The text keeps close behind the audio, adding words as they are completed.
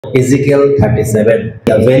Ezekiel 37,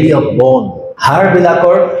 the valley of bone, har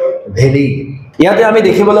bilakor valley. ইয়াতে আমি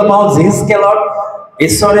দেখিবলৈ পাওঁ জিহিজকেলৰ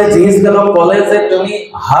ঈশ্বৰে জিহিজকেলক ক'লে যে তুমি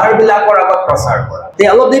har bilakor আগত প্ৰচাৰ কৰা। তে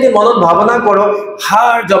অলপ দিন মনত ভাৱনা কৰক,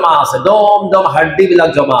 har জমা আছে, দম হাৰ্ডি বিলাক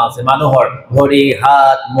জমা আছে, মানুহৰ ভৰি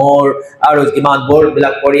হাত মূৰ আৰু কিমান বোৰ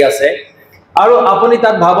বিলাক পৰি আছে। আৰু আপুনি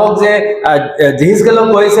তাত ভাবক যে জিহিজকেলক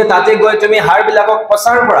কৈছে তাতে গৈ তুমি har বিলাকক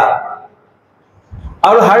প্ৰচাৰ কৰা।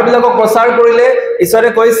 আৰু har বিলাকক প্ৰচাৰ কৰিলে ঈশ্বৰে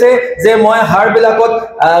কৈছে যে মই har বিলাকত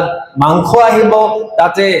মাংস আহিব,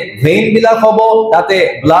 তাতে ভেইন বিলাক হ'ব, তাতে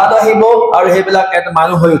ব্লাড আহিব আৰু সেইবিলাক এটা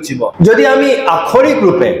মানুহ হৈ উঠিব। যদি আমি আক্ষৰিক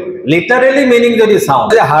ৰূপে লিটাৰেলি মিনিং যদি চাওঁ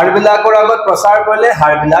যে har বিলাকৰ আগত প্ৰচাৰ কৰিলে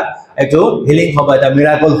har বিলাক এটো হিলিং হ'ব, এটা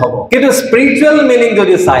মিৰাকল হ'ব। কিন্তু স্পিৰিচুৱেল মিনিং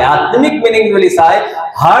যদি চাই, আত্মিক মিনিং যদি চাই,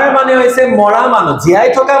 har মানে হৈছে মৰা মানুহ, জীয়াই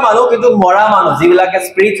থকা মানুহ কিন্তু মৰা মানুহ, যিবিলাকে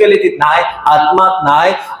স্পিৰিচুৱেলিটি নাই, আত্মাত নাই।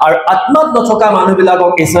 আৰু আত্মাত নথকা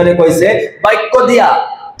মানুহবিলাকক ঈশ্বৰে কৈছে বাক্য দিয়া,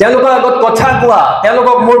 তেওঁলোকৰ আগত কথা কোৱা,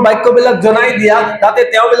 তেওঁলোকক মোৰ বাক্যবিলাক জনাই দিয়া, তাতে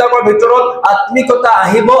তেওঁবিলাকৰ ভিতৰত আত্মিকতা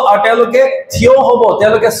আহিব আৰু তেওঁলোকে থিয় হ'ব,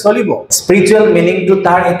 তেওঁলোকে চলিব। স্পিৰিচুৱেল মিনিংটো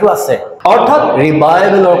তাৰ এইটো আছে, অৰ্থাৎ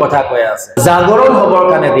ৰিভাইভেলৰ কথা কৈ আছে, জাগৰণ হ'বৰ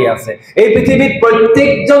কাৰণে দি আছে। এই পৃথিৱীত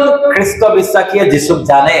প্ৰত্যেকজন খ্ৰীষ্ট বিশ্বাসীয়ে যীশুক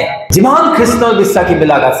জানে, যিমান খ্ৰীষ্ট বিশ্বাসী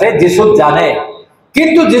বিলাক আছে যীশুক জানে,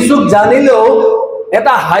 কিন্তু যীশুক জানিলেও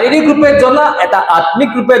এটা শাৰীৰিক ৰূপে জনা, এটা আত্মিক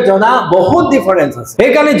ৰূপে জনা বহুত ডিফাৰেন্স আছে।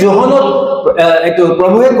 সেইকাৰণে যোহনত এইটো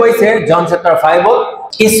প্ৰভুৱে কৈছে জন চেপ্টাৰ 5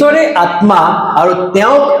 ঈশ্বৰে আত্মা আৰু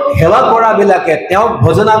তেওঁক সেৱা কৰা বিলাকে, তেওঁক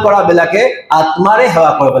ভজনা কৰা বিলাকে আত্মাৰে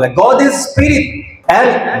সেৱা কৰিব লাগে। God is spirit and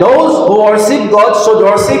those who worship God should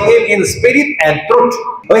worship him in spirit and truth.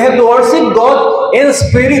 We have to worship God in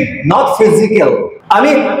spirit, not physical.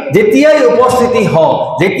 আমি যেতিয়াই উপস্থিতি হওঁ,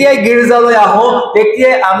 যেতিয়াই গীৰ্জালৈ আহোঁ,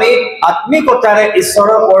 তেতিয়াই আমি আত্মিকতাৰে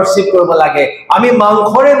ঈশ্বৰক worship কৰিব লাগে। আমি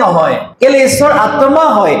মাংসৰে নহয়, কেলে ঈশ্বৰ আত্মা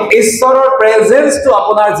হয়। ঈশ্বৰৰ প্ৰেজেন্সটো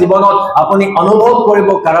আপোনাৰ জীৱনত আপুনি অনুভৱ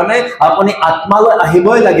কৰিবৰ কাৰণে আপুনি আত্মালৈ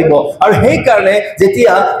আহিবই লাগিব। আৰু সেই কাৰণে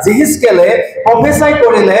যেতিয়া জিহিজকেলে প্ৰফেচাই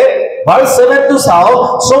কৰিলে, verse 7 to চাও,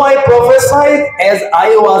 so I prophesied as I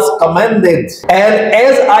was commanded, and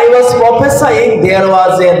as I was prophesying there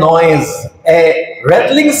was a noise, a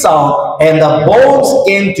rattling sound, and the bones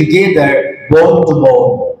came together, bone to bone.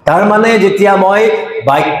 তাৰ মানে যেতিয়া মই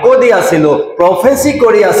বাক্য দি আছিলো, প্ৰফেসি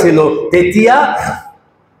কৰি আছিলো, তেতিয়া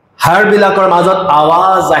har বিলাকৰ মাজত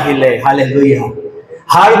আৱাজ আহিলে। হালেলুয়া।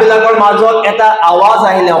 har বিলাকৰ মাজত এটা আৱাজ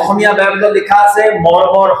আহিলে। অসমীয়া বাইবেলত লিখা আছে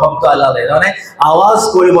মৰমৰ শব্দ আলালে, মানে আৱাজ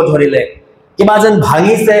কৰিব ধৰিলে, কিবা যেন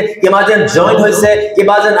ভাঙিছে, কিবা যেন জইন হৈছে,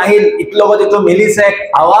 কিবা যেন আহিল ইটোৰ লগত ইটো মিলিছে,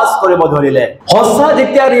 আৱাজ কৰিব ধৰিলে। সঁচা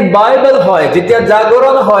যেতিয়া ৰিভাইভেল হয়, যেতিয়া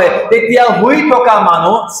জাগৰণ হয়, তেতিয়া শুই থকা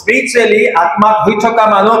মানুহ, স্পিৰিচুৱেলি আত্মাত শুই থকা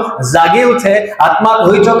মানুহ জাগি উঠে, আত্মাত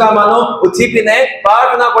শুই থকা মানুহ উঠি পিনে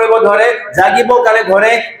প্ৰাৰ্থনা কৰিব ধৰে, জাগিব কাৰণে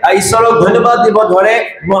ধৰে, ঈশ্বৰক ধন্যবাদ দিব ধৰে,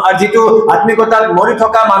 আৰু যিটো আত্মিকতাত মৰি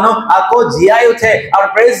থকা মানুহ আকৌ জীয়াই উঠে আৰু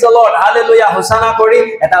প্ৰেইজ দ্য লৰ্ড, হালেলুয়া, হোসানা কৰি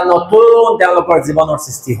এটা নতুন তেওঁলোকৰ জীৱনৰ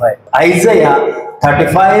সৃষ্টি হয়। Isaiah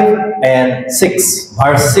 35 and 6,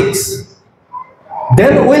 verse 6.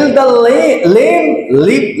 Then will the lame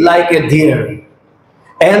leap like a deer,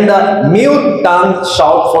 and the mute tongue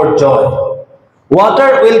shout for joy.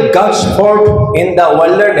 Water will gush forth in the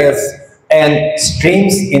wilderness and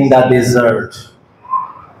streams in the desert.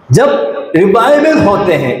 जब revival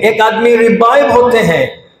होते हैं, एक आदमी revive होते हैं,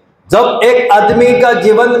 जब एक आदमी का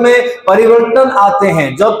जीवन में परिवर्तन आते हैं,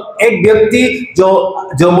 जब एक व्यक्ति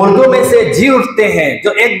जो मुर्दों में से जी उठते हैं,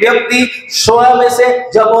 जो एक व्यक्ति सोया में से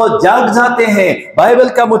जब वो जाग जाते हैं, बाइबल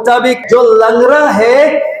का मुताबिक जो लंगड़ा है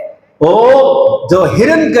वो जो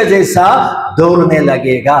हिरन के जैसा दौड़ने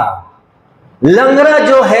लगेगा। लंगड़ा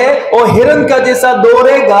जो है वो हिरन का जैसा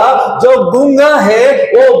दौड़ेगा, जो गूंगा है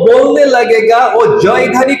वो बोलने लगेगा, वो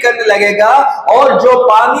जयध्वनि करने लगेगा, और जो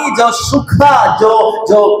पानी, जो सूखा, जो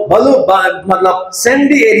बलू मतलब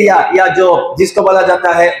सैंडी एरिया या जो जिसको बोला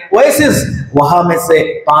जाता है ओएसिस, वहां में से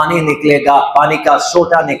पानी निकलेगा, पानी का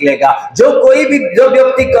सोटा निकलेगा। जो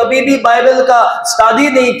व्यक्ति कभी भी बाइबल का स्टडी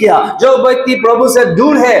नहीं किया, जो व्यक्ति प्रभु से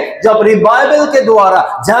दूर है, जब रिवाइवल के द्वारा,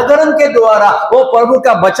 जागरण के द्वारा वो प्रभु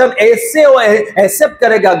का वचन ऐसे एक्सेप्ट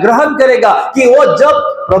करेगा, ग्रहण करेगा कि वो जब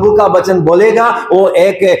प्रभु का वचन बोलेगा वो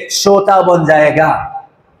एक श्रोता बन जाएगा।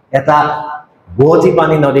 এটা বহতি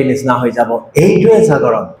পানী নদীৰ নিচিনা হৈ যাব। এইটোৱে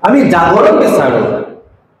জাগৰণ। আমি জাগৰণ বিচাৰো,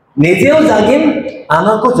 নিজেও জাগিম,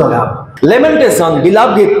 আনকো জগাম। Lamentation,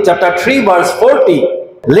 beloved, chapter 3 verse 40.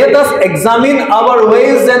 Let us examine our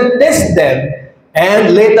ways and test them,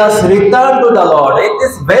 and let us return to the Lord. It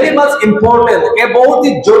is very much important. ये बहुत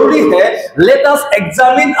ही जरूरी है. Let us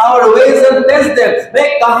examine our ways and test them. मैं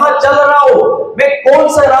कहाँ चल रहा हूँ, मैं कौन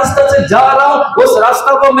सा रास्ता से जा रहा हूँ, उस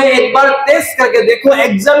रास्ता को मैं एक बार टेस्ट करके देखूं,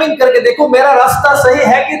 एग्जामिन करके देखूं, मेरा रास्ता सही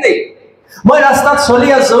है कि नहीं. मैं रास्ता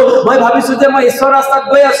चली आसो, मैं भाविছো যে मैं ईश्वर रास्ता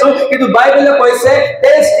गई आसो, কিন্তু বাইবেলে কৈছে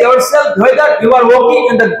টেस्ट yourself whether you are walking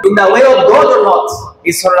in the way of God or not.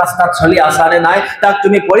 ईश्वर रास्ता চলি আসা নে নাই তাক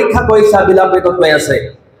তুমি পরীক্ষা কৰিছা বিলাপিত হৈ আছে.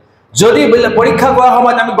 যদি পৰীক্ষা কৰাৰ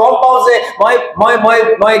সময়ত আমি গম পাও যে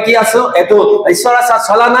মই কি আছো এটো ईश्वर रास्ता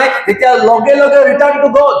চলা নাই, তেতিয়া লগে লগে ৰিটাৰ্ন টু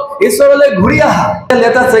গড, ঈশ্বৰলৈ ঘূৰি আহা.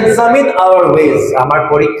 Let us examine our ways. আমাৰ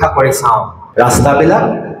পৰীক্ষা কৰি চাও রাস্তা বিলাক.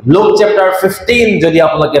 Luke chapter 15 যদি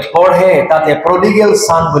আপোনালোকে পঢ়ে তাতে prodigal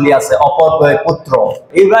son বুলি আছে, অপব্যয় পুত্ৰ.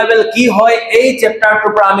 এই বাইবেল কি হয় এই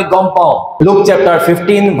চ্যাপ্টাৰটোৰ পৰা আমি গম পাও. Luke chapter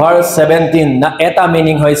 15 verse 17 না এটা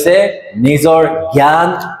মিনিং হৈছে নিজৰ জ্ঞান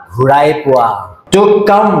ঘূৰাই পোৱা, to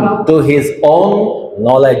come to his own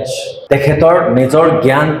knowledge. তেখেতৰ নিজৰ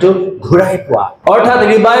জ্ঞানটো ঘূৰাই পোৱা. অৰ্থাৎ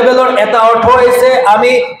ৰিভাইভেলৰ এটা অৰ্থ হৈছে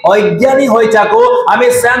আমি অজ্ঞানী হৈ থাকো, আমি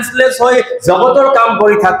সেন্সলেস হৈ জগতৰ কাম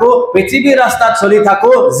কৰি থাকো, পৃথিৱীৰ ৰাস্তাত চলি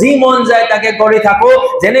থাকো, যি মন যায় তাকে কৰি থাকো,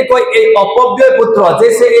 যেনেকৈ এই অপব্যয় পুত্ৰ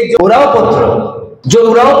जैसे এই উৰাও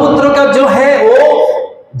পুত্ৰ का जो है वो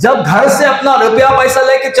जब घर से अपना रुपया पैसा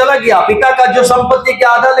लेके चला गया, पिता का जो संपत्ति के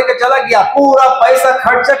आधा लेके चला गया, पूरा पैसा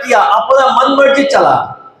खर्चा किया, अपना मन मर्जी चला.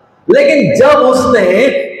 लेकिन जब उसने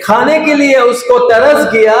खाने के लिए उसको तरस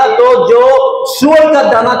किया तो जो सूअर का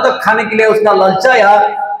दाना तक खाने के लिए उसका ललचाया,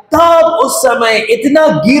 तब उस समय इतना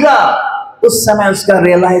गिरा, उस समय उसका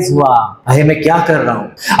रियलाइज हुआ अरे मैं क्या कर रहा हूं.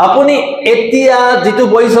 अपनी एतिया जितु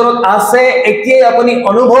बयसत আছে এতিয়াই আপুনি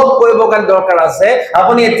অনুভৱ কৰিব কাৰণে দৰকাৰ আছে,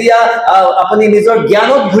 আপুনি এতিয়া আপুনি নিজৰ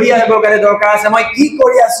জ্ঞানত ঘূৰি আহিবৰ কাৰণে দৰকাৰ আছে. মই কি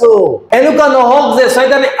কৰি আছো এনেকুৱা নহওক যে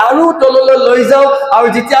শয়তানে আৰু তললৈ লৈ যাও, আৰু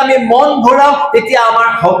যেতিয়া আমি মন ঘূৰাও তেতিয়া আমাৰ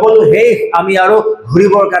সকলো শেষ, আমি আৰু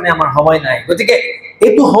ঘূৰিবৰ কাৰণে আমাৰ সময় নাই. গতিকে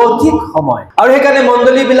এটো সঠিক সময়, আৰু সেইকাৰণে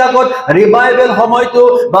মণ্ডলী বিলাকত ৰিভাইভেল সময়টো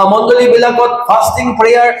বা মণ্ডলী বিলাকত ফাস্টিং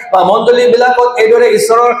প্ৰেয়াৰ বা মণ্ডলী বিলাকত এইদৰে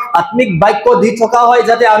ঈশ্বৰৰ আত্মিক বাক্য দি থকা হয়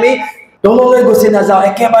যাতে আমি তললৈ গুচি নাযাওঁ,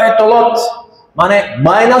 একেবাৰে তলত মানে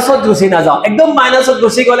মাইনাছত গুচি নাযাওঁ. একদম মাইনাছত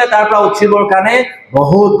গুচি গলে তাৰ পৰা উঠিবৰ কাৰণে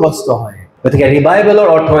বহুত কষ্ট হয়. গতিকে ৰিভাইভেলৰ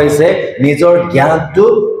অৰ্থ হৈছে নিজৰ জ্ঞানটো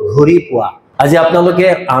ঘূৰি পোৱা. আজি আপোনালোকে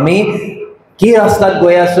আমি কি ৰাস্তাত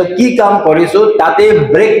গৈ আছো, কি কাম কৰিছো, তাতে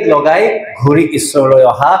ব্ৰেক লগাই ঘূৰি ঈশ্বৰলৈ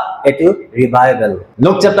অহা, এটো ৰিভাইভেল.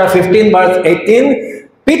 Luke chapter 15 verse 18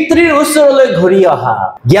 পিতৃৰ ওচৰলৈ ঘূৰি অহা,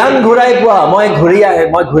 জ্ঞান ঘূৰাই পোৱা. মই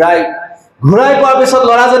ঘূৰাই পোৱাৰ পিছত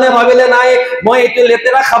লৰাজনে ভাবিলে নাই মই এইটো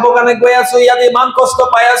লেতেৰা খাব কাৰণে গৈ আছো, ইয়াত ইমান কষ্ট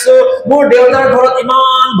পাই আছো, মোৰ দেউতাৰ ঘৰত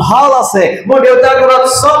ইমান ভাল আছে, মোৰ দেউতাৰ ঘৰত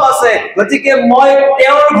সব আছে, গতিকে মই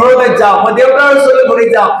তেওঁৰ ঘৰলৈ যাওঁ, মই দেউতাৰ ওচৰলৈ ঘূৰি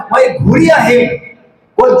যাওঁ, মই ঘূৰি আহিম.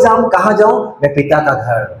 कौन जाऊं, कहां जाऊं? मैं पिता का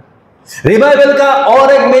घर. रिवाइवल का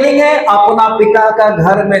और एक मीनिंग है अपना पिता का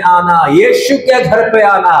घर में आना, यीशु के घर पे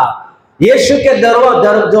आना, यीशु के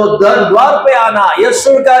द्वार पे आना,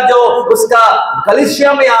 यीशु का जो उसका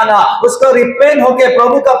कलीसिया में आना, उसको रिपेंट होके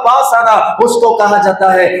प्रभु का पास आना, उसको कहा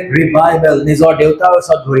जाता है रिवाइवल. নিজৰ দেউতাৰ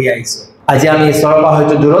ওচৰত ঘূৰি আহিছো. আজি আমি ঈশ্বৰৰ পৰা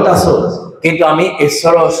হয়তো দূৰত আছো, কিন্তু আমি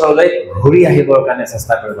ঈশ্বৰৰ ওচৰলৈ ঘূৰি আহিবৰ কাৰণে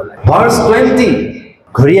চেষ্টা কৰিব লাগে. ভাৰ্স 20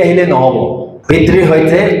 ঘূৰি আহিলে নহব, পিতৃৰ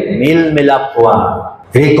সৈতে মিল মিলাপ হোৱা,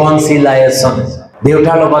 ৰিকনচিলাইজেশ্যন,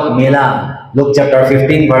 দেউতাৰ লগত মিলা. Luke chapter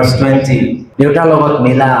 15 verse 20 देवता লগত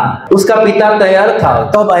मिला, उसका पिता तैयार था,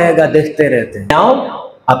 तब आएगा देखते रहते.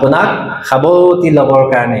 আপোনাক খাবতি লবৰ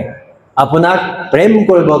কাৰণে, আপোনাক প্ৰেম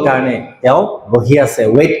কৰিবৰ কাৰণে তেওঁ বহি আছে,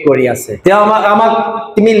 ওয়েট কৰি আছে. তেওঁ আমাক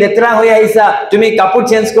তুমি লেতেৰা হৈ আহিছা, তুমি কাপোৰ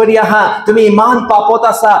চেঞ্জ কৰি আহা, তুমি ইমান পাপত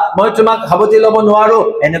আছা, মই তোমাক খাবতি লব নোৱাৰো,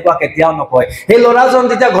 এনেকুৱা কেতিয়াও নকয়. সেই ল'ৰাজন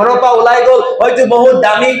যেতিয়া ঘৰৰ পৰা ওলাই গ'ল, হয়তো বহুত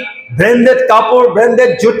দামী ব্ৰেন্ডেড কাপোৰ,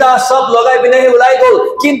 ব্ৰেন্ডেড জোতা সব লগাই পিনে ওলাই গ'ল,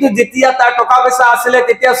 কিন্তু যেতিয়া তাৰ টকা পইচা আছিলে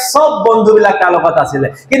তেতিয়া সব বন্ধুবিলাক তাৰ লগত আছিলে,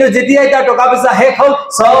 কিন্তু যেতিয়া তাৰ টকা পইচা শেষ হ'ল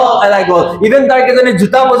সব এৰাই গ'ল. ইভেন তাৰ কেজনে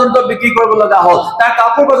জোতা পৰ্যন্ত বিক্ৰী কৰিব লগা হ'ল, তাৰ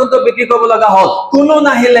কাপোৰ পৰ্যন্ত বিক্ৰী কৰিব লগা হ'ল, কোনো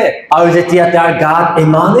নাহিলে. আৰু যেতিয়া তাৰ গাত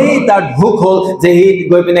ইমানেই তাৰ ভোক হ'ল যে সি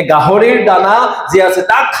গৈ পিনে গাহৰিৰ দানা যি আছে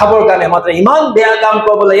তাক খাবৰ কাৰণে মাত্ৰ ইমান বেয়া কাম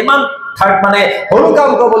কৰিবলৈ, ইমান মানে সৰু কাম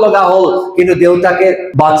কৰিব লগা হ'ল, কিন্তু দেউতাকে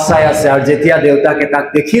বাট চাই আছে. আৰু যেতিয়া দেউতাকে তাক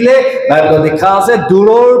দেখিলে, বাইবেলত লিখা আছে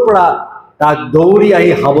দূৰৰ পৰা তাক দৌৰি আহি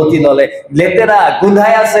সাৱটি ললে, লেতেৰা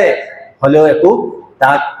গোন্ধাই আছে, হলেও একো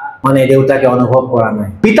তাক মানে দেউতাকে অনুভৱ কৰা নাই.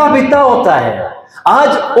 পিতা পিতা होता है.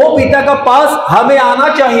 आज वो पिता का पास हमें आना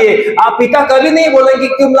चाहिए. आप पिता कभी नहीं बोलेंगे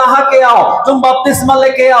कि तुम नहा के आओ, तुम बपतिस्मा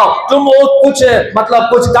लेके आओ, तुम वो कुछ मतलब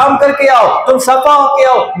कुछ काम करके आओ, तुम सफा होके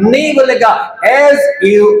आओ, नहीं बोलेगा. As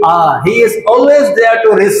you are, he is always there to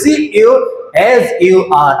receive you as you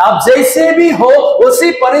are. आप जैसे भी हो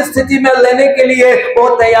उसी परिस्थिति में लेने के लिए वो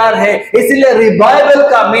तैयार है. इसलिए रिवाइवल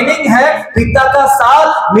का मीनिंग है पिता का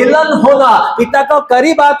साथ मिलन होना, पिता का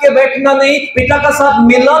करीब आके बैठना नहीं, पिता का साथ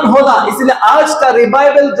मिलन होना. इसलिए आज का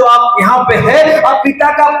रिवाइवल जो आप यहाँ पे है, आप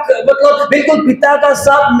पिता का मतलब बिल्कुल पिता का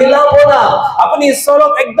साथ मिलन होना. अपनी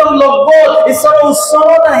ईश्वरक एकदम লগত, ईश्वৰৰ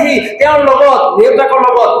ওচৰত আহি তেওঁৰ লগত, দেউতাকৰ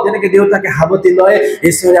লগত যেনেকৈ দেউতাকে হাবতি লয়,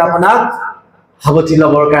 ঈশ্বৰে আপোনাক হাবতি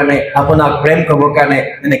লবৰ কাৰণে, আপোনাক প্ৰেম কৰিবৰ কাৰণে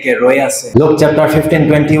এনেকৈ ৰৈ আছে. লুক চেপ্টাৰ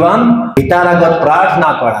 15:21, পিতাৰ আগত প্ৰাৰ্থনা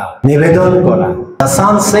কৰা, নিবেদন কৰা. The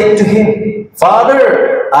son said to him, Father,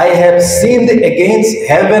 I have sinned against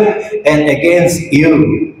heaven and against you.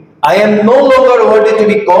 I am no longer worthy to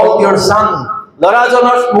be called your son.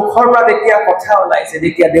 লৰাজনৰ মুখৰ পৰা তেতিয়া কথা ওলাইছে,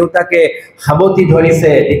 যেতিয়া দেউতাকে হাবতি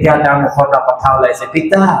ধৰিছে, তেতিয়া তাৰ মুখৰ পৰা কথা ওলাইছে,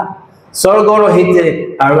 পিতা স্বৰ্গৰ ৰহিতে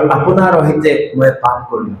আৰু আপোনাৰ ৰহিতে মই পাপ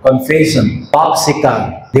কৰিলো. কনফেছন, পাপ স্বীকাৰ,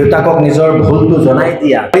 দেউতাকক নিজৰ ভুলটো জনাই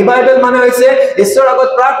দিয়া. ৰিভাইভেল মানে হৈছে ঈশ্বৰৰ আগত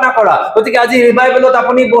প্ৰাৰ্থনা কৰা. গতিকে আজি ৰিভাইভেলত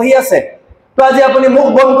আপুনি বহি আছে, তো আজি আপুনি মুখ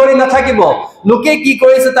বন্ধ কৰি নাথাকিব, লোকে কি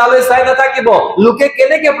কৰিছে তালৈ চাই নাথাকিব, লোকে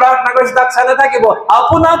কেনেকে প্ৰাৰ্থনা কৰিছে তাক চাই নাথাকিব.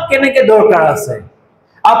 আপোনাক কেনেকে দৰকাৰ আছে,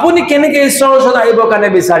 আপুনি কেনেকে ঈশ্বৰৰ ওচৰত আহিবৰ কাৰণে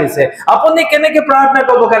বিচাৰিছে, আপুনি কেনেকে প্ৰাৰ্থনা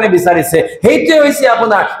কৰিবৰ কাৰণে বিচাৰিছে, সেইটোৱে হৈছে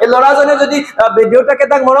আপোনাৰ. এই ল'ৰাজনে যদি দেউতাকে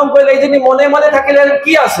তাক মৰম কৰিলে, এইজনী মনে মনে থাকিলে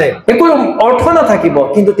কি আছে, একো অৰ্থ নাথাকিব.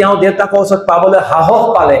 কিন্তু তেওঁ দেউতাকৰ ওচৰত পাবলৈ সাহস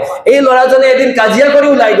পালে. এই ল'ৰাজনে এদিন কাজিয়া কৰি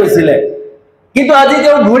ওলাই গৈছিলে, কিন্তু আজি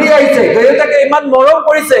তেওঁ ঘূৰি আহিছে, দেউতাকে ইমান মৰম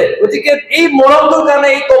কৰিছে, গতিকে এই মৰমটোৰ কাৰণে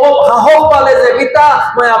এই ক'ব সাহস পালে যে পিতা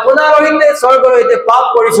মই আপোনাৰ ৰহিতে স্বৰ্গৰ ৰহিতে পাপ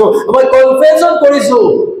কৰিছো, মই কনফেছন কৰিছো.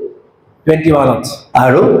 21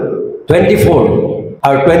 আৰু 24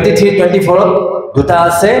 আৰু 23-24 দুটা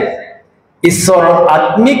আছে, ঈশ্বৰৰ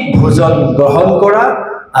আত্মিক ভোজন গ্ৰহণ কৰা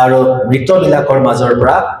আৰু মৃতবিলাকৰ মাজৰ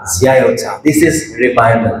পৰা জীয়াই উঠা. দিস ইজ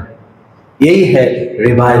রিভাইवल, यही है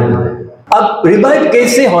रिवाइवल. अब रिवाइव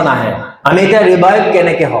कैसे होना है, আমি এটা রিভাইভ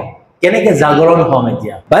কেনেকে হম, কেনেকে জাগৰণ হম,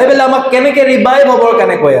 এতিয়া বাইবেলে আমাক কেনেকে ৰিভাইভ হবৰ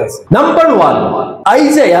কাৰণে কৈ আছে. Number 1,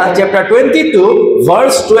 Isaiah chapter 22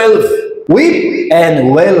 ভাৰ্স 12, weep and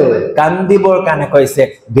wail, কান্দিবৰ কাৰণে কৈছে,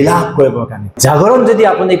 বিলাপ কৰিবৰ কাৰণে. জাগৰণ যদি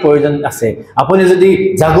আপুনি প্ৰয়োজন আছে, আপুনি যদি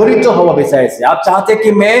জাগৰিত হ'ব বিচাৰিছে, आप चाहते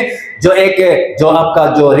कि मैं जो आपका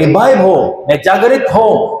जो रिवाइव हो, मैं जागृत हो,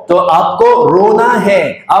 तो आपको रोना है,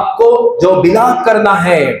 आपको जो बिलाप करना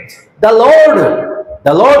है.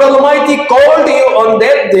 The Lord Almighty called you on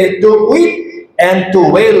that day to weep and to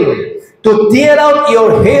wail, to tear out your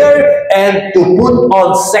hair and to put on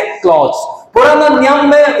sackcloth. पुराना नियम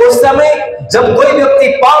में उस समय जब कोई व्यक्ति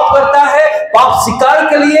पाप करता है, पाप स्वीकार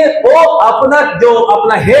के लिए वो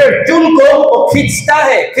अपना हेयर चूल को वो खींचता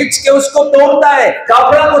है, खींच के उसको तोड़ता है,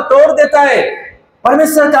 कपड़ा को तोड़ देता है.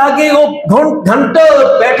 परमेश्वर के आगे वो घंटों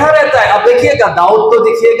बैठा रहता है. अब देखिएगा दाऊद को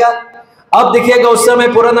देखिएगा, अब देखिएगा उस समय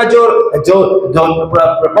पुराना जो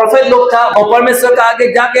प्रोफेट लोग था, और परमेश्वर के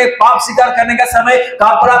आगे जाके पाप स्वीकार करने का समय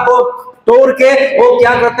कपड़ा को तोड़ के वो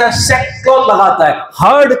क्या करता है, सैकक्लॉथ लगाता है,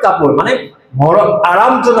 हार्ड कपड़, माने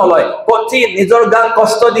आरामটো নলয়, কঠি নিজৰ গাত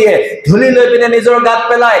কষ্ট দিয়ে, ধুলি লৈ পিনে নিজৰ গাত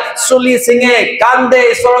পেলাই, চুলি চিঙে, কান্দে,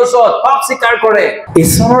 ঈশ্বৰৰ ওচৰত পাপ স্বীকাৰ কৰে.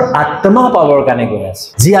 ঈশ্বৰৰ আত্মা পাবৰ কাৰণে গৈ আছে,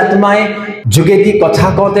 যি আত্মাই যোগেদি কথা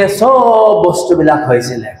কওঁতে চব বস্তুবিলাক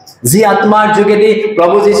হৈছিলে, যি আত্মাৰ যোগেদি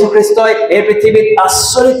প্ৰভু যীশু খ্ৰীষ্টই এই পৃথিৱীত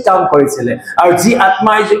আচৰিত কাম কৰিছিলে, আৰু যি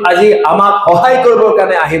আত্মাই আজি আমাক সহায় কৰিবৰ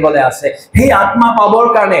কাৰণে আহিবলৈ আছে, সেই আত্মা পাবৰ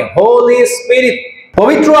কাৰণে হোলি স্পিৰিট,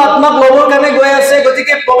 পবিত্ৰ আত্মাক ল'বৰ কাৰণে গৈ আছে.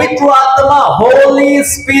 গতিকে পবিত্ৰ আত্মা, হোলি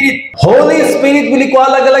স্পিৰিট বুলি কোৱাৰ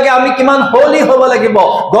লগে লগে আমি কিমান হোলি হ'ব লাগিব.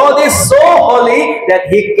 God is so holy that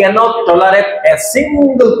he cannot tolerate a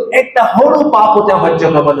single, একটা সৰু পাপো তেওঁ সহ্য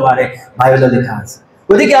কৰিব নোৱাৰে, বাইবেলত লিখা আছে.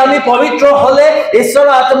 গতিকে আমি পবিত্ৰ হলে ঈশ্বৰৰ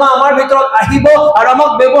আত্মা আমাৰ ভিতৰত আহিব আৰু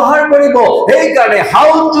আমাক ব্যৱহাৰ কৰিব. সেইকাৰণে how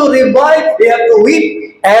to revive, you have to weep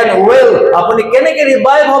and wail. আপুনি কেনেকে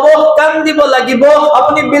রিভাইভ হ'ব, কান্দিব লাগিব,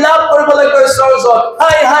 আপুনি বিলাপ কৰিব লাগিব ঈশ্বৰৰ ওচৰত.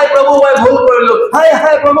 হাই প্ৰভু মই ভুল কৰিলো,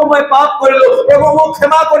 হাই প্ৰভু মই পাপ কৰিলো, প্ৰভু মোক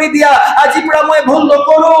ক্ষমা কৰি দিয়া, আজিৰ পৰা মই ভুল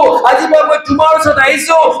নকৰো, আজিৰ পৰা মই তোমাৰ ওচৰত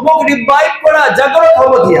আহিছো, মোক ৰিভাইভ কৰা, জাগৰণ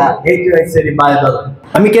হ'ব দিয়া. এইটো হৈছে ৰিভাইভল.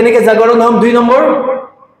 আমি কেনেকে জাগৰণ হ'ম? 2 নম্বৰ,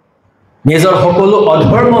 নিজৰ সকলো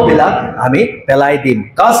অধৰ্মবিলাক আমি পেলাই দিম.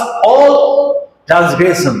 Cast all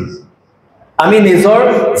transgressions, আমি নিজৰ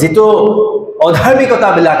যিটো অধাৰ্মিকতা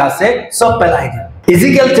বিলাক আছে সব পেলাই দিম.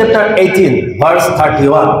 Ezekiel chapter 18 verse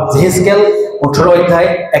 31, Ezekiel 18 অধ্যায়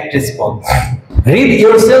 31 পদ. Rid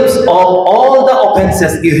yourselves of all the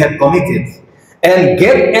offenses you have committed and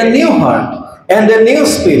get a new heart and a new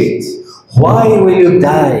spirit. Why will you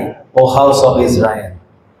die, O house of Israel?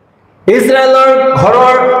 ইসৰায়েলৰ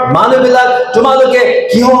ঘৰৰ মানুহবিলাক তোমালোকে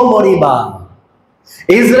কিয় মৰিবা?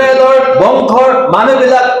 ইজৰাইলৰ বংশৰ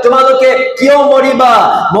মানুহবিলাক তোমালোকে কিয় মৰিবা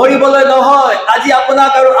মৰিবলৈ নহয় আজি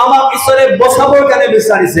আপোনাক আৰু আমাক ঈশ্বৰে বচাবৰ কাৰণে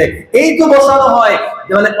বিচাৰিছে এইটো বচা নহয়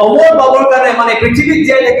মানে অমৰ পাবৰ কাৰণে মানে পৃথিৱীত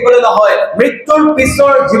জীয়াই থাকিবলৈ নহয় মৃত্যুৰ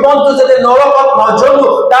পিছৰ জীৱনটো যাতে নৰকত নজ্বলো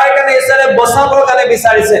তাৰ কাৰণে ঈশ্বৰে বচাবৰ কাৰণে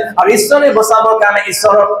বিচাৰিছে আৰু ঈশ্বৰে বচাবৰ কাৰণে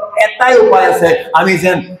ঈশ্বৰৰ এটাই উপায় আছে আমি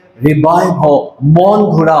যেন ৰিভাইভ হওঁ মন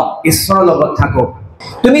ঘূৰাও ঈশ্বৰৰ লগত থাকো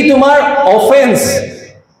তুমি তোমাৰ অফেন্স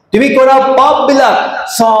তুমি কৰা পাপ বিলাক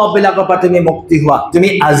সব বিলাকৰ পৰা তুমি মুক্তি হোৱা তুমি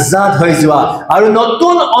আজাদ হৈ যোৱা আৰু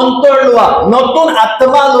নতুন অন্তৰ লোৱা নতুন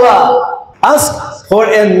আত্মা লোৱা ask for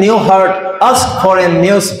a new heart ask for a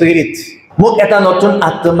new spirit মোক এটা নতুন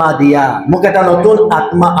আত্মা দিয়া মোক এটা নতুন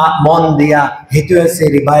আত্মা মন দিয়া হেতু আছে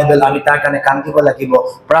ৰিভাইভেল আমি তাৰ কাৰণে কাম কৰিব লাগিব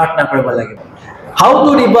প্ৰাৰ্থনা কৰিব লাগিব how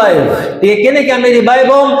to revive কেনেকৈ আমি ৰিভাইভ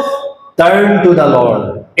হ'ম turn to the lord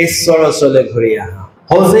ঈশ্বৰৰ ওচৰলৈ ঘূৰি আহা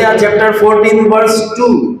Hosea chapter 14 verse 2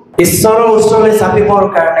 ঈশ্বৰৰ ওচৰলৈ চাপিবৰ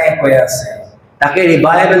কাৰণে কৈ আছে তাকে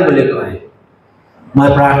ৰিভাইভেল বুলি কয় মই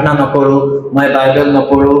প্ৰাৰ্থনা নকৰো মই বাইবেল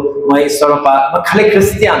নপঢ়ো মই ঈশ্বৰৰ মই খালি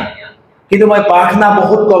খ্ৰীষ্টিয়ান কিন্তু মই প্ৰাৰ্থনা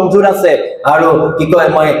বহুত কমজোৰ আছে আৰু কি কয়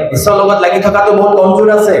মই ঈশ্বৰৰ লগত লাগি থকাটো বহুত কমজোৰ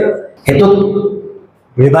আছে হেতু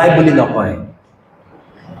ৰিভাইভ বুলি নকয়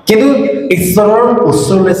কিন্তু ঈশ্বৰৰ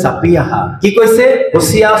ওচৰলৈ চাপি আহা কি কৈছে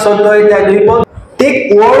Hosea 14:2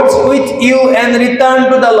 Take words with you and return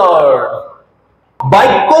to the Lord.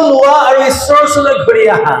 বাক্য লোৱা আৰু ঈশ্বৰৰ ওচৰলৈ ঘূৰি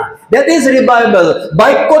আহা that is revival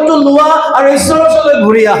বাক্যটো লোৱা আৰু ঈশ্বৰৰ ওচৰলৈ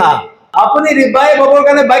ঘূৰি আহা আপুনি ৰিভাইভ হ'বৰ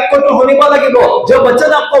কাৰণে বাক্যটো শুনিব লাগিব जो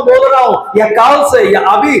वचन आपको बोल रहा हूं या काल से या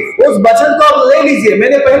अभी उस वचन को आप ले लीजिए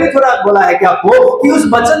मैंने पहले थोड़ा बोला है कि आपको कि उस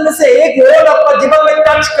वचन में से एक वर्ड आपका जीवन में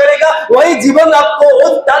टच करेगा वही जीवन आपको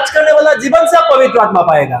उस टच करने वाला जीवन से आप पवित्र आत्मा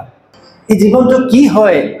पाएगा এই জীবনটো কি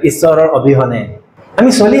হয় ঈশ্বৰৰ অবিহনে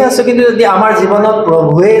আমি চলি আছো কিন্তু যদি আমাৰ জীৱনত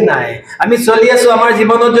প্ৰভুৱে নাই আমি চলি আছো আমাৰ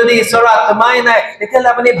জীৱনত যদি ঈশ্বৰৰ আত্মাই নাই তেতিয়াহলে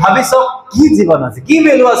আপুনি ভাবিছক কি জীৱন আছে কি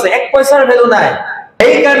ভ্যালু আছে এক পইচাৰ ভ্যালু নাই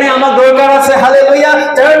এই কাৰণে আমাৰ দৰকাৰ আছে hallelujah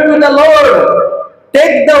turn to the lord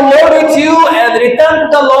take the word with you and return to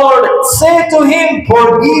the lord say to him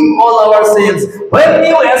forgive all our sins when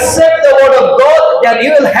you accept the word of god then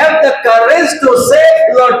you will have the courage to say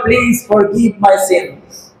lord please forgive my sins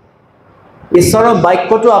ঈশ্বৰৰ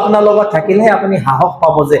বাক্যটো আপোনাৰ লগত থাকিলে আপুনি সাহস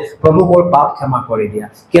পাব যে প্ৰভু মোৰ পাপ ক্ষমা কৰি দিয়া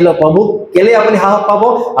কেলে প্ৰভু কেলে আপুনি সাহস পাব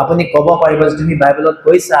আপুনি ক'ব পাৰিব যে তুমি বাইবেলত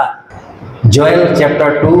কৈছা জয়েল chapter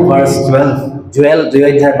 2 verse 12 জয়েল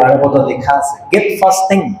 2:12 লিখা আছে get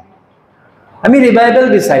fasting আমি ৰিভাইভেল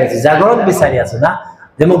বিচাৰি আছো জাগৰণ বিচাৰি আছো না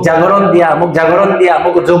যে মোক জাগৰণ দিয়া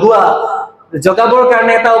মোক জগোৱা জগাবৰ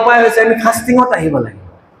কাৰণে এটা উপায় হৈছে আমি ফাস্টিংত আহিব লাগে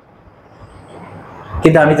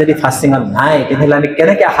কিন্তু আমি যদি ফাস্টিংত নাই তেতিয়াহলে আমি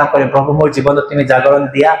কেনেকৈ আশা কৰিম প্ৰভু মোৰ জীৱনত তুমি জাগৰণ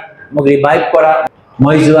দিয়া মোক ৰিভাইভ কৰা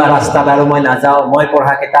মই যোৱা ৰাস্তাত আৰু মই নাযাওঁ মই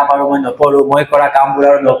পঢ়া কিতাপ আৰু মই নপঢ়ো মই কৰা কামবোৰ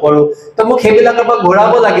আৰু নকৰো তো মোক সেইবিলাকৰ পৰা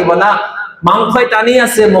ঘূৰাব লাগিব না মাংসই টানি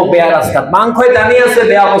আছে মোক বেয়া ৰাস্তাত মাংসই টানি আছে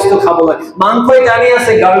বেয়া বস্তু খাবলৈ মাংসই টানি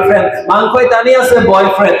আছে গাৰ্লফ্ৰেণ্ড মাংসই টানি আছে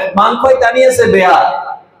বয়ফ্ৰেণ্ড মাংসই টানি আছে বেয়া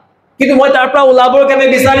কিন্তু মই তাৰ পৰা ওলাবৰ কাৰণে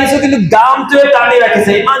বিচাৰিছো কিন্তু গামটোৱে টানি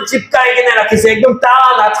ৰাখিছে ইমান চিপকাই কিনে ৰাখিছে একদম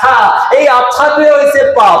টান আঠা এই আঠাটোৱে হৈছে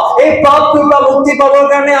পাপ এই পাপটোৰ পৰা মুক্তি পাবৰ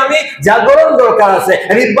কাৰণে আমি জাগৰণ দৰকাৰ আছে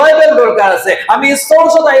ৰিভাইভেল দৰকাৰ আছে আমি ঈশ্বৰৰ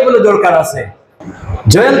ওচৰত আহিবলৈ দৰকাৰ আছে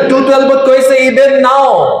জয়েল 2:12 কৈছে even now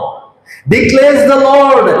declares the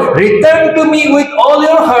Lord return to me with all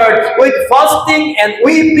your heart with fasting and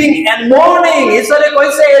weeping and mourning ईश्वर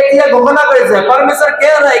कैसे एतिया घोषणा करेছে परमेश्वर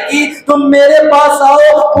कह रहा है कि तुम मेरे पास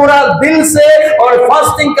आओ पूरा दिल से और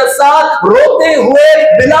फास्टिंग के साथ रोते हुए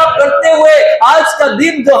विलाप करते हुए आज का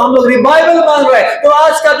दिन जो हम लोग रिवाइवल मांग रहे हैं तो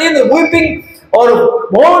आज का दिन वीपिंग और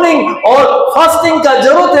मॉर्निंग और फास्टिंग का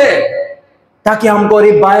जरूरत है ताकि हमको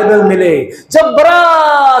रिवाइवल मिले जब बड़ा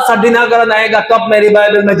सा दिनाकरण आएगा तब मैं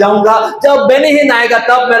रिवाइवल में जाऊंगा जब बेनिहीन आएगा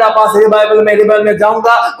तब मेरा पास रिवाइवल में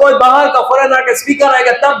जाऊंगा कोई बाहर का फॉरेनर का स्पीकर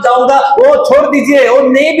आएगा तब जाऊंगा वो छोड़ दीजिए वो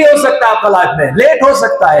नहीं भी हो सकता आपका लाइफ में लेट हो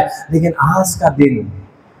सकता है लेकिन आज का दिन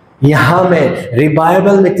यहाँ मैं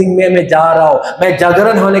रिवाइवल मीटिंग में मैं जा रहा हूँ मैं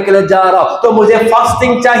जागरण होने के लिए जा रहा हूँ तो मुझे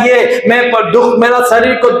फास्टिंग चाहिए मैं दुख मेरा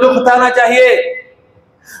शरीर को दुख उठाना चाहिए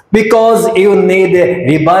because you need a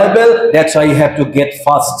revival that's why you have to get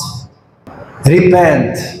fast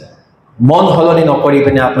repent মন হলনি নকৰি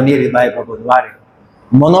পিনে আপুনি ৰিভাইভ হ'ব নোৱাৰে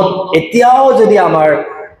মনত এতিয়াও যদি আমাৰ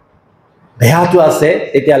বেয়াটো আছে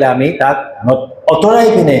তেতিয়ালে আমি তাক অতৰাই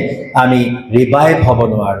পিনে আমি ৰিভাইভ হ'ব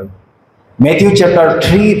নোৱাৰো Matthew chapter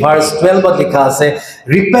 3 verse 12 লিখা আছে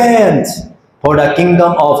repent for the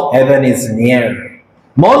kingdom of heaven is near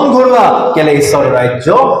মন ঘূৰোৱা কেলে ঈশ্বৰৰ ৰাজ্য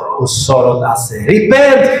ওচৰত আছে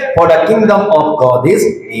repent for the kingdom of God is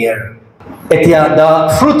near এতিয়া the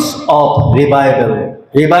fruits of revival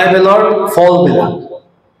ৰিভাইভেলৰ ফলবিলাক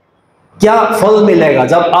क्या फल मिलेगा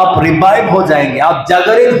जब आप रिवाइव हो जाएंगे, आप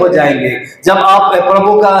जागरण हो जाएंगे, जब आप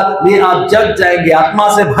प्रभु का लिए आप जग जाएंगे, आत्मा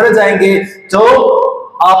से भर जाएंगे, तो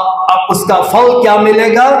आप उसका फल क्या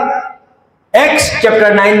मिलेगा? एक्ट्स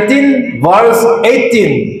चैप्टर 19 वर्स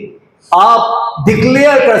 18 आप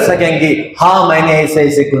डिक्लेयर कर सकेंगे, हाँ मैंने ऐसे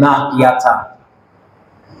ऐसे गुनाह किया था।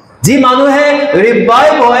 जी মানুহে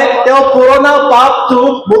ৰিভাইভ হয় তেওঁ পুৰণা পাপটো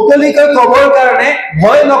মুকলিকৈ কবৰ কাৰণে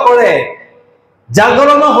ভয় নকৰে।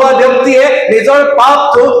 জাগৰণ হোৱা ব্যক্তিয়ে নিজৰ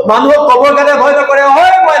পাপটো মানুহক কবৰ কাৰণে ভয় নকৰে,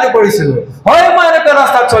 হয় মই এনে কৰিছিলো, হয় মই এনেকুৱা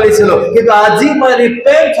ৰাস্তাত চলিছিলো, কিন্তু আজি মই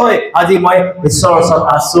ৰিপেন্ট হৈ আজি মই ঈশ্বৰৰ ওচৰত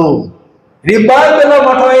আছো। ৰিভাইভেলৰ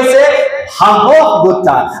অৰ্থ হৈছে সাহস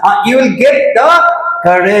গোটা। You will get the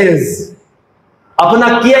courage.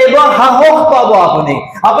 আপোনাক কি আহিব? সাহস পাব।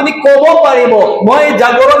 আপুনি কব পাৰিব মই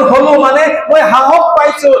জাগৰণ হলো মানে মই সাহস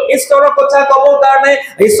পাইছো ঈশ্বৰৰ কথা কবৰ কাৰণে,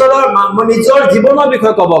 ঈশ্বৰৰ নিজৰ জীৱনৰ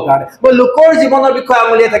বিষয়ে কবৰ কাৰণে। মই লোকৰ জীৱনৰ বিষয়ে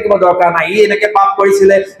আঙুলিয়াই থাকিব দৰকাৰ নাই। ই এনেকে পাপ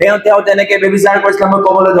কৰিছিলে, তেওঁ তেনেকে ব্যভিচাৰ কৰিছিলে, মই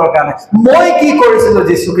কবলৈ দৰকাৰ নাই। মই কি কৰিছিলো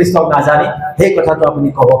যীশু খ্ৰীষ্টক নাজানি সেই কথাটো আপুনি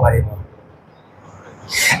কব পাৰিব।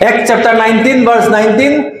 Acts chapter 19 verse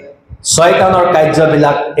 19 শয়তানৰ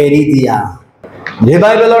কাৰ্যবিলাক এৰি দিয়া।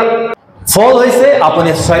 ৰিভাইভেলৰ ফল হৈছে আপুনি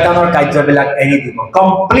শয়তানৰ কাৰ্যবিলাক এৰি দিব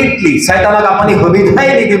কমপ্লিটলি। শয়তানক আপুনি সুবিধাই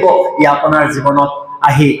নিদিব ই আপোনাৰ জীৱনত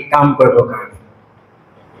আহি কাম কৰিবৰ কাৰণে।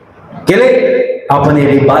 কেলে? আপুনি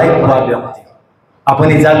ৰিভাইভ হোৱা ব্যক্তি,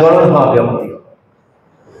 আপুনি জাগৰণ হোৱা ব্যক্তি।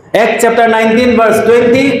 Acts chapter 19 verse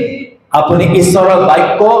 20 আপুনি ঈশ্বৰৰ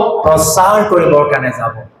বাক্য প্ৰচাৰ কৰিবৰ কাৰণে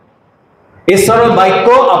যাব। ঈশ্বৰৰ বাক্য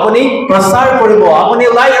আপুনি প্ৰচাৰ কৰিব, আপুনি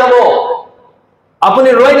ওলাই যাব, আপুনি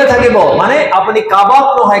ৰৈ নাথাকিব। মানে আপুনি কাবাক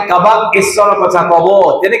নহয় কাবাক ঈশ্বৰৰ কথা কব।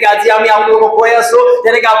 যেনেকে আজি আমি আপোনালোকক কৈ আছো,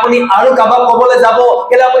 তেনেকে আপুনি আৰু কাবাক কবলৈ যাব।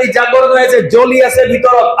 কেলে? আপুনি জাগৰণ হৈ আছে, জ্বলি আছে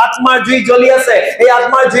ভিতৰত, আত্মাৰ জুই জ্বলি আছে। এই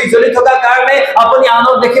আত্মাৰ জুই জ্বলি থকা কাৰণে আপুনি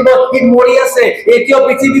আনক দেখিব ই মৰি আছে, এতিয়াও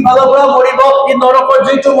পৃথিৱী ফালৰ পৰা মৰিব, ই নৰকৰ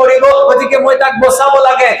জুইটো মৰিব, গতিকে মই তাক বচাব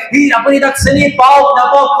লাগে। আপুনি তাক চিনি পাওক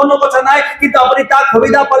নাপাওক কোনো কথা নাই, কিন্তু আপুনি তাক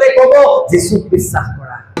সুবিধা পালে কব যীশুক বিশ্বাস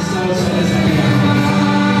কৰা।